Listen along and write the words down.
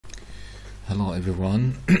Hello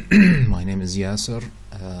everyone, my name is Yasser.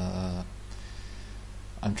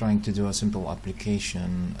 I'm trying to do a simple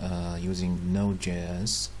application using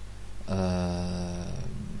Node.js,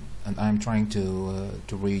 and I'm trying to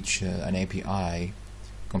reach an API,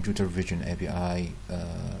 computer vision API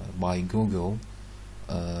by Google,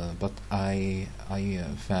 but I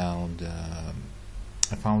found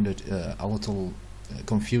it a little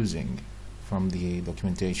confusing from the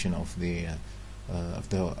documentation of the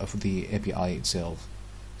API itself.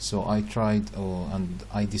 So I tried and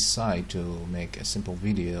I decided to make a simple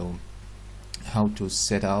video how to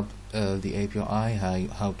set up the API,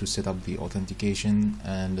 how to set up the authentication,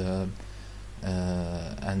 and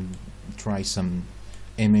try some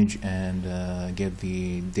image and get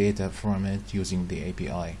the data from it using the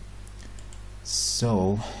API.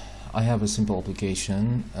 So I have a simple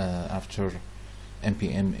application after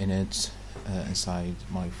npm init inside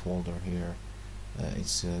my folder here.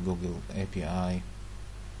 It's Google API.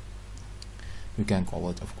 You can call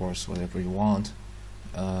it, of course, whatever you want.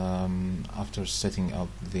 After setting up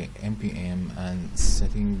the npm and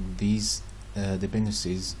setting these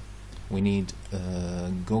dependencies, we need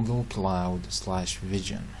Google Cloud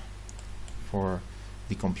 /Vision for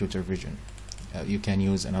the computer vision. You can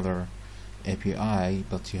use another API,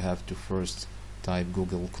 but you have to first type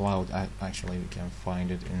Google Cloud. Actually, we can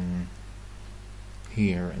find it in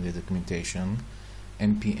here in the documentation.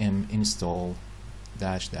 npm install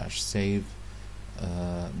 -- save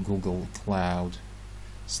Google Cloud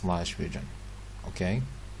 /Vision. Okay,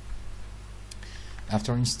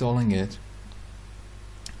 after installing it,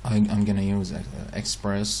 I'm gonna use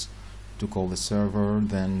Express to call the server.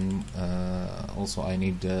 Then also I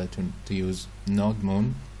need to use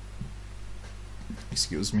NodeMon.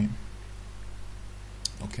 Excuse me.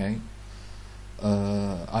 Okay,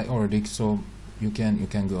 I already, so you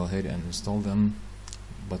can go ahead and install them,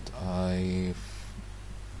 but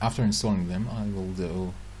after installing them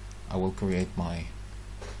I will create my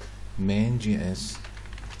main.js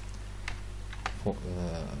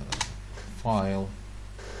file.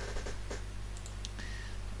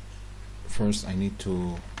 First I need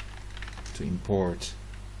to import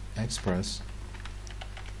Express.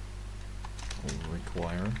 Will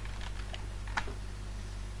require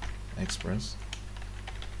Express.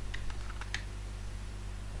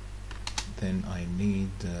 Then I need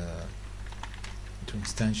to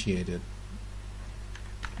instantiate it.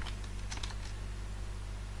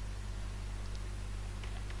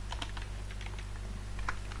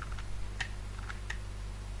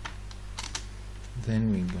 Then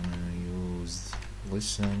we're gonna use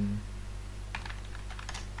listen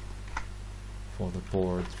for the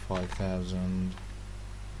port 5000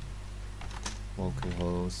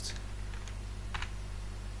 localhost.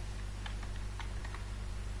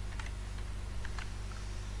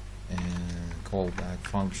 And callback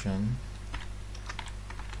function.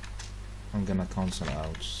 I'm gonna console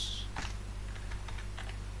out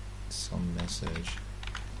some message.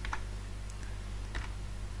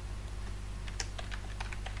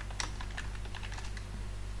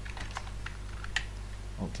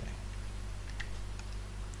 Okay,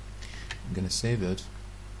 I'm gonna save it.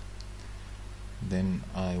 Then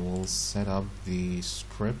I will set up the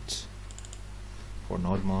script for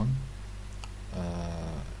NodeMon.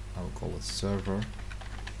 I will call it server.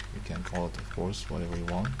 You can call it, of course, whatever you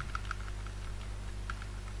want.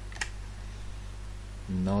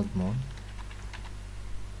 NodeMon.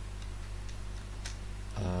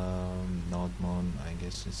 NodeMon, I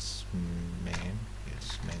guess it's main.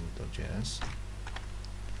 Yes, main.js.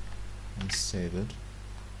 And save it.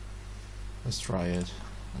 Let's try it.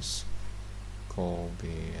 Let's call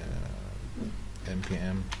the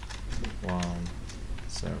npm run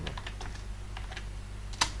server.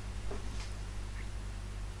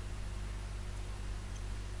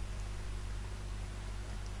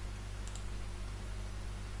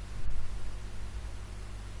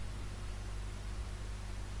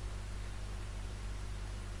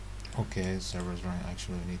 Okay, server is running.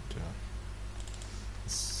 Actually, we need to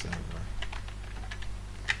server.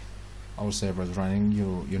 Our server is running.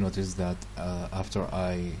 You notice that after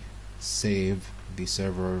I save, the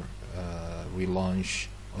server relaunch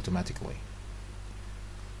automatically.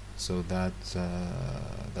 So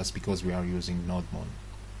that's because we are using NodeMon.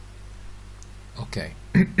 Okay.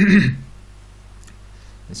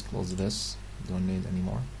 Let's close this. Don't need any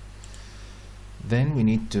more. Then we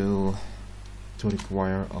need to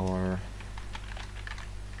require our,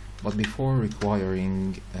 but before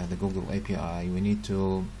requiring the Google API, we need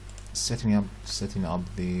to setting up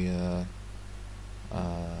the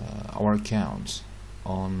our account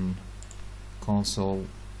on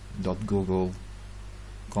console.google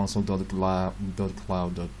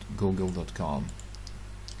console.cloud.google.com.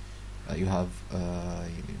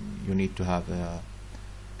 You need to have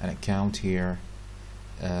an account here.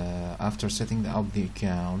 After setting up the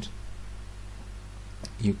account,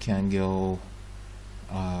 you can go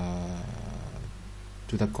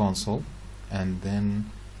to the console, and then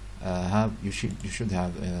you should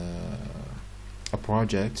have a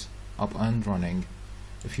project up and running.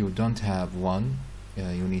 If you don't have one,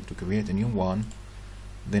 you need to create a new one.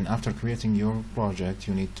 Then after creating your project,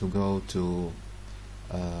 you need to go to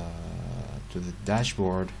the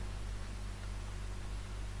dashboard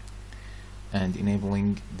and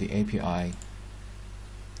enabling the API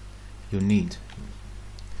you need.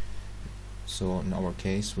 So in our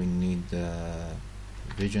case, we need the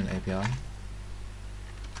Vision API.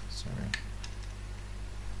 Sorry.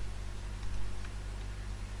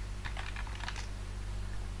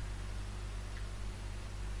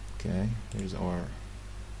 Okay, here's our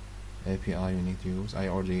API you need to use. I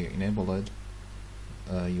already enabled it.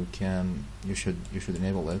 You should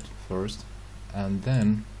enable it first, and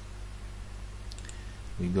then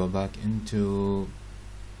we go back into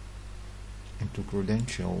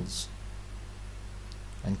credentials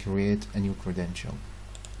and create a new credential.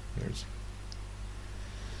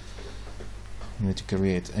 We need to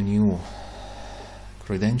create a new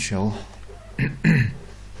credential.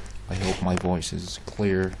 I hope my voice is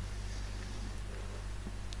clear.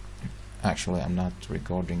 Actually, I'm not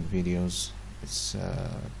recording videos. It's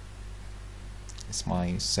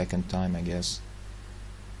my second time, I guess,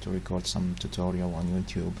 to record some tutorial on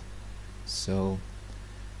YouTube. So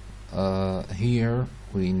here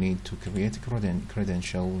we need to create a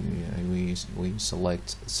credential. We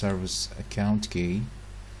select service account key.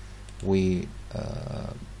 We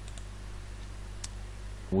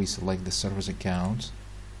select the service account.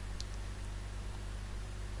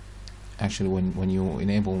 Actually, when you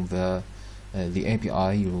enable the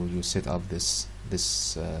API, you set up this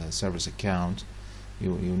service account.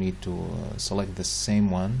 You need to select the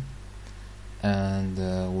same one, and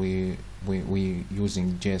we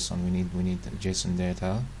using JSON. We need JSON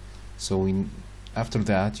data. So after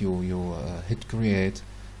that you hit create,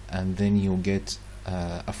 and then you get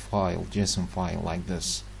a file, JSON file like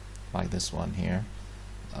this one here.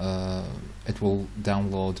 It will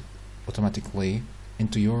download automatically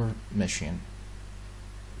into your machine.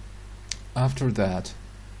 After that,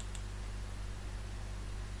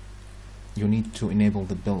 you need to enable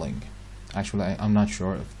the billing. Actually, I'm not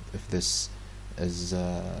sure if this is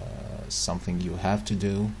something you have to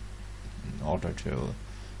do in order to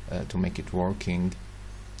make it working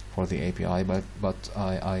for the API, but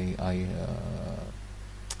I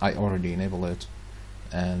already enable it,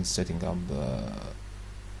 and setting up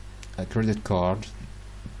a credit card.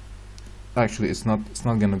 Actually, it's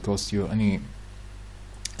not gonna cost you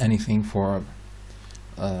anything for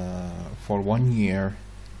 1 year.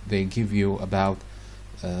 They give you about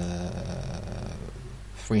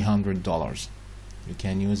 $300. You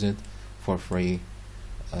can use it for free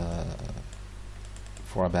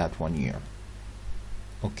for about 1 year.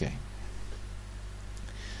 Okay.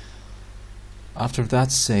 After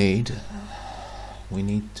that said, we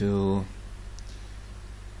need to,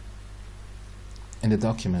 in the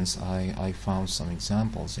documents, I found some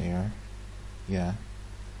examples here. Yeah,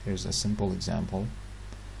 here's a simple example.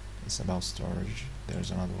 It's about storage.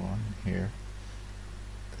 There's another one here.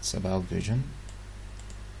 It's about Vision.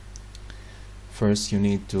 First, you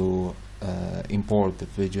need to import the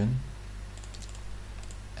Vision,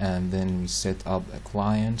 and then we set up a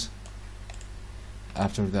client.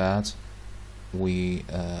 After that, we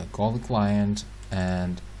call the client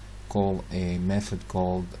and call a method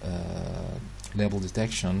called label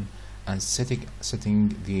detection, and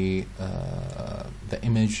setting the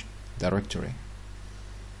image directory,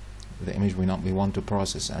 the image we want to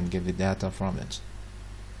process and get the data from it.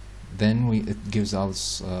 Then it gives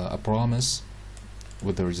us a promise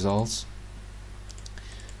with the results.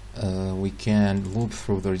 We can loop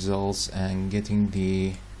through the results and getting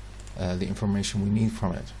the information we need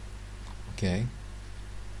from it. Okay.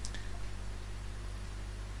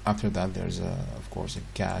 After that, there's of course a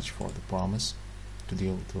catch for the promise to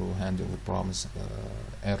handle the promise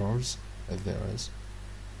errors if there is.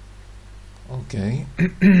 Okay.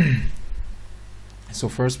 So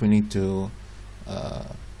first we need to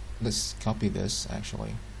let's copy this.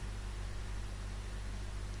 Actually,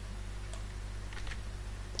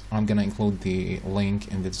 I'm gonna include the link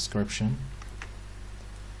in the description.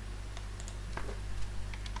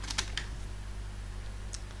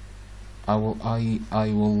 I will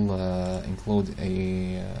include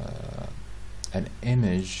an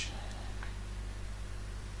image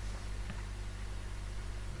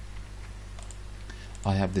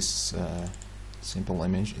I have this simple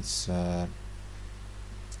image. It's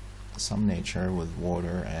some nature with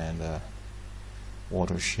water and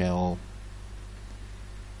water shell.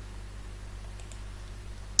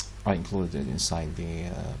 I included it inside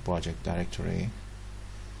the project directory.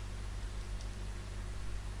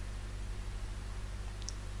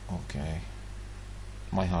 Okay,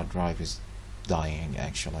 my hard drive is dying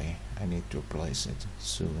actually. I need to replace it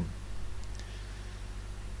soon.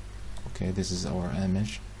 Okay, this is our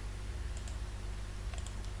image.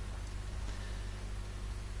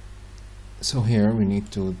 So here we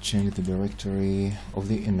need to change the directory of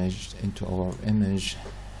the image into our image.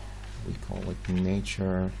 We call it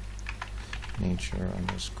nature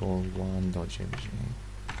underscore 1.jpg.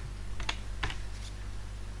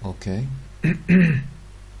 Okay.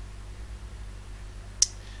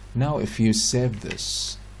 Now if you save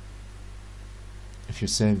this,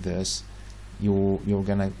 you're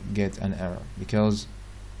gonna get an error because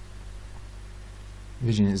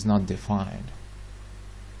vision is not defined.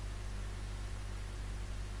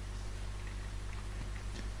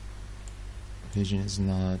 Vision is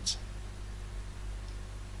not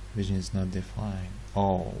defined.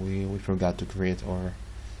 Oh, we forgot to create or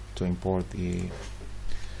to import the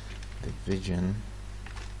vision.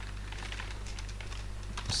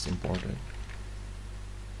 Just import it.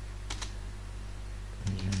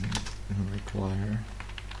 Vision require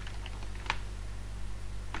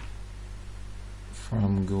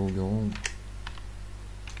from Google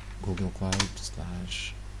Cloud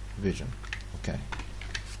 / vision. Okay,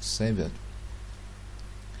 save it.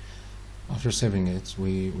 After saving it,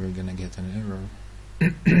 we're gonna get an error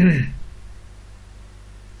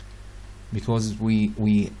because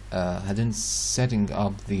we hadn't setting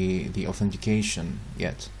up the authentication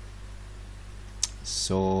yet.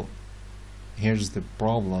 So here's the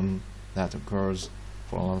problem that occurs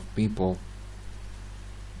for a lot of people.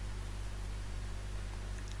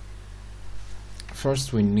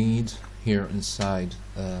 First, we need here inside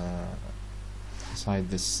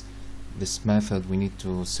this method, we need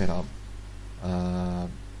to set up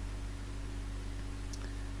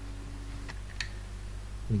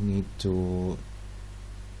we need to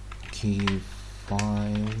key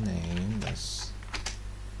file name, this,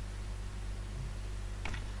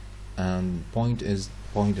 and pointed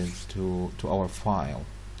to our file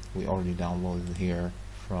we already downloaded here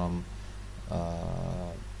from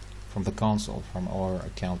the console, from our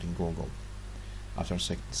account in Google. After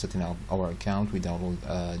setting up our account, we download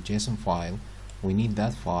a JSON file. We need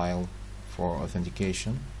that file for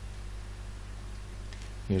authentication.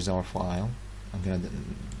 Here's our file. I'm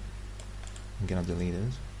gonna delete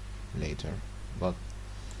it later, but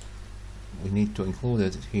we need to include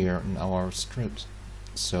it here in our script.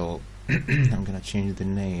 So I'm gonna change the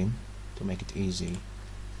name to make it easy.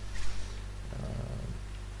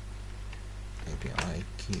 API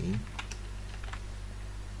key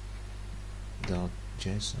dot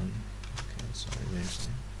JSON. Okay, sorry, where's it?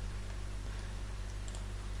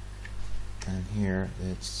 And here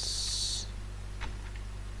it's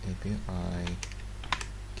API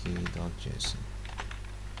key dot JSON.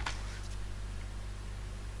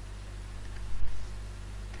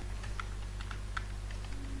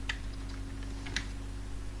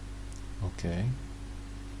 Okay,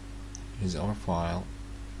 here's our file.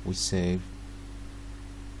 We save,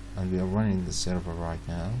 and we are running the server right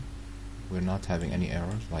now. We're not having any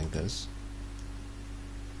errors like this.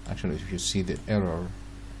 Actually, if you see the error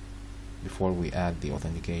before we add the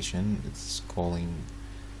authentication, it's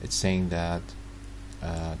saying that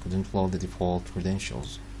couldn't load the default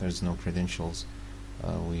credentials. There's no credentials.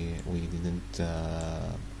 We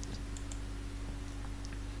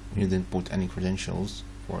didn't put any credentials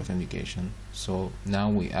for authentication. So now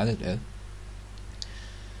we added it.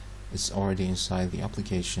 It's already inside the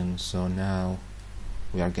application. So now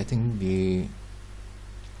we are getting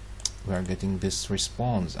this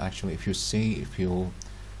response. Actually, if you see,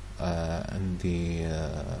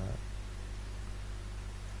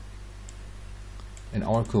 in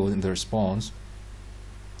our code, in the response,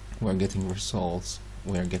 we are getting results.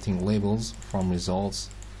 We are getting labels from results.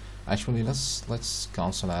 Actually, let's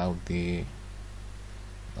cancel out the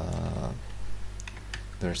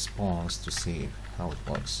response to see how it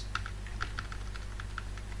works.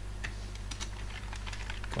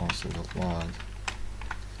 Console.log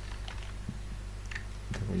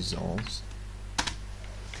the results.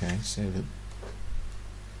 Okay, save it.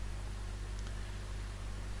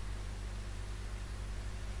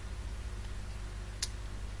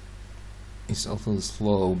 It's also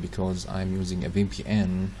slow because I'm using a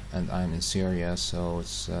VPN and I'm in Syria, so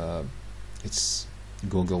it's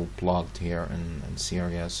Google plugged here in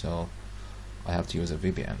Syria, so I have to use a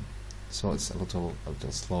VPN, so it's a little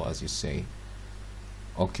slow, as you see.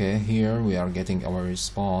 Okay, here we are getting our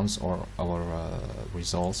response, or our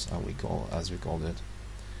results, as we called it.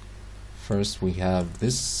 First we have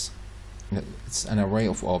this. It's an array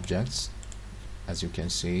of objects, as you can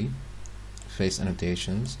see: face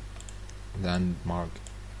annotations, landmark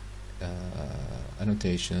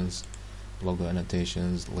annotations, logo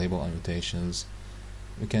annotations, label annotations.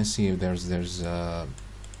 You can see there's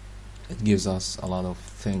it gives us a lot of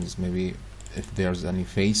things. Maybe if there's any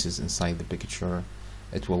faces inside the picture,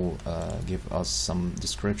 it will give us some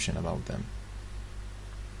description about them.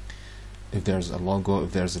 If there's a logo,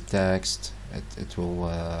 if there's a text, it will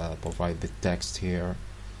provide the text here.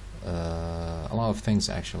 A lot of things,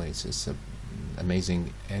 actually. It's an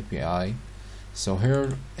amazing API. So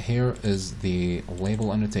here is the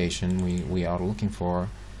label annotation we are looking for.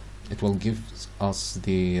 It will give us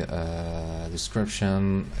the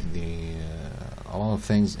description, a lot of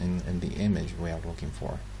things in the image we are looking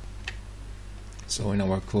for. So in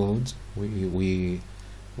our code, we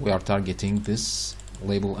are targeting this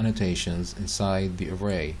label annotations inside the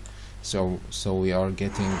array. So we are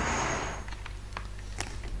getting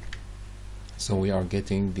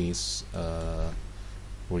these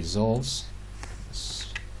results.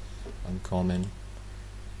 It's uncommon.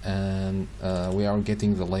 And we are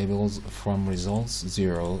getting the labels from results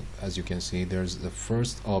 0. As you can see, there's the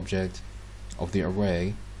first object of the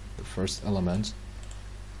array, the first element.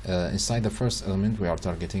 Inside the first element, we are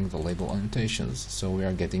targeting the label annotations, so we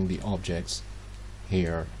are getting the objects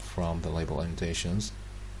here from the label annotations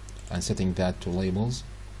and setting that to labels.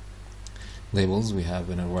 Labels, we have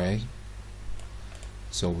an array,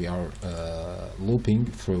 so we are looping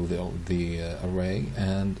through the array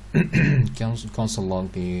and console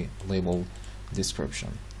log the label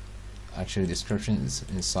description. Actually, description is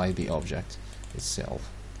inside the object itself.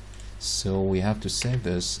 So we have to save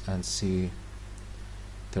this and see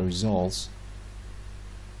the results.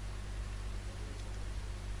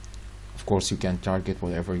 Of course, you can target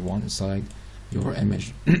whatever you want inside your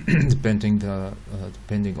image, depending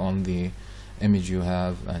on the image you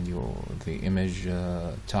have and the image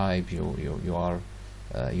type you are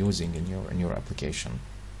using in your application.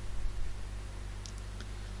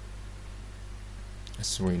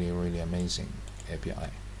 It's really amazing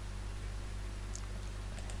API.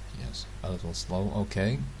 Yes, a little slow.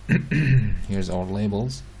 Okay. Here's our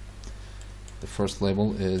labels. The first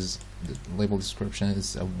label is the label description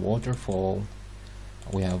is a waterfall.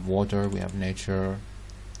 We have water, we have nature,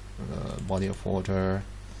 body of water,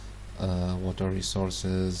 water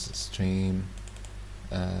resources, stream.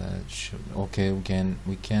 Okay,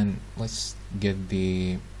 we can let's get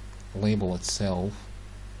the label itself.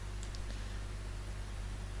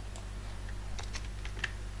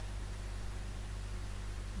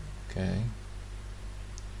 Okay,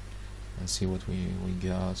 and see what we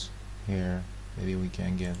got here. Maybe we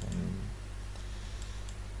can get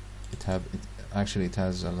actually it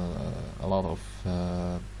has a lot of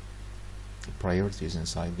priorities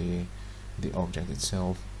inside the object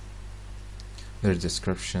itself. There's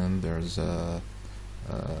description, there's a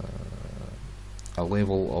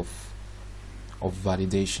level of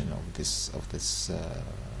validation of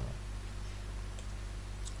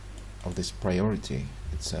this priority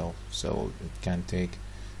itself, so it can take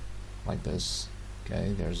like this.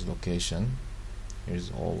 Okay, there's location.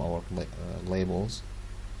 Here's all our labels.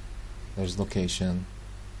 There's location,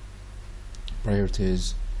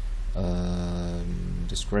 priorities,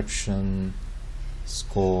 description,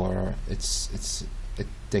 score. It's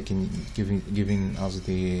giving us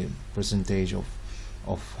the percentage of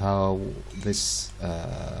how this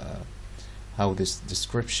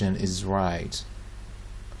description is right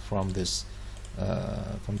from this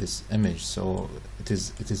image. So it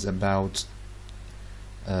is about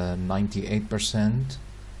 98%.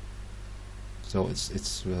 So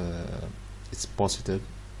it's positive.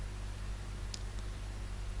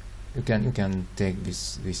 You can take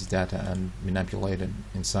this data and manipulate it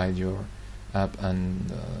inside your app and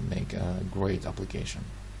make a great application.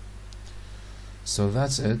 So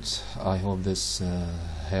that's it. I hope this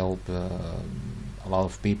helped a lot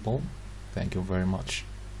of people. Thank you very much.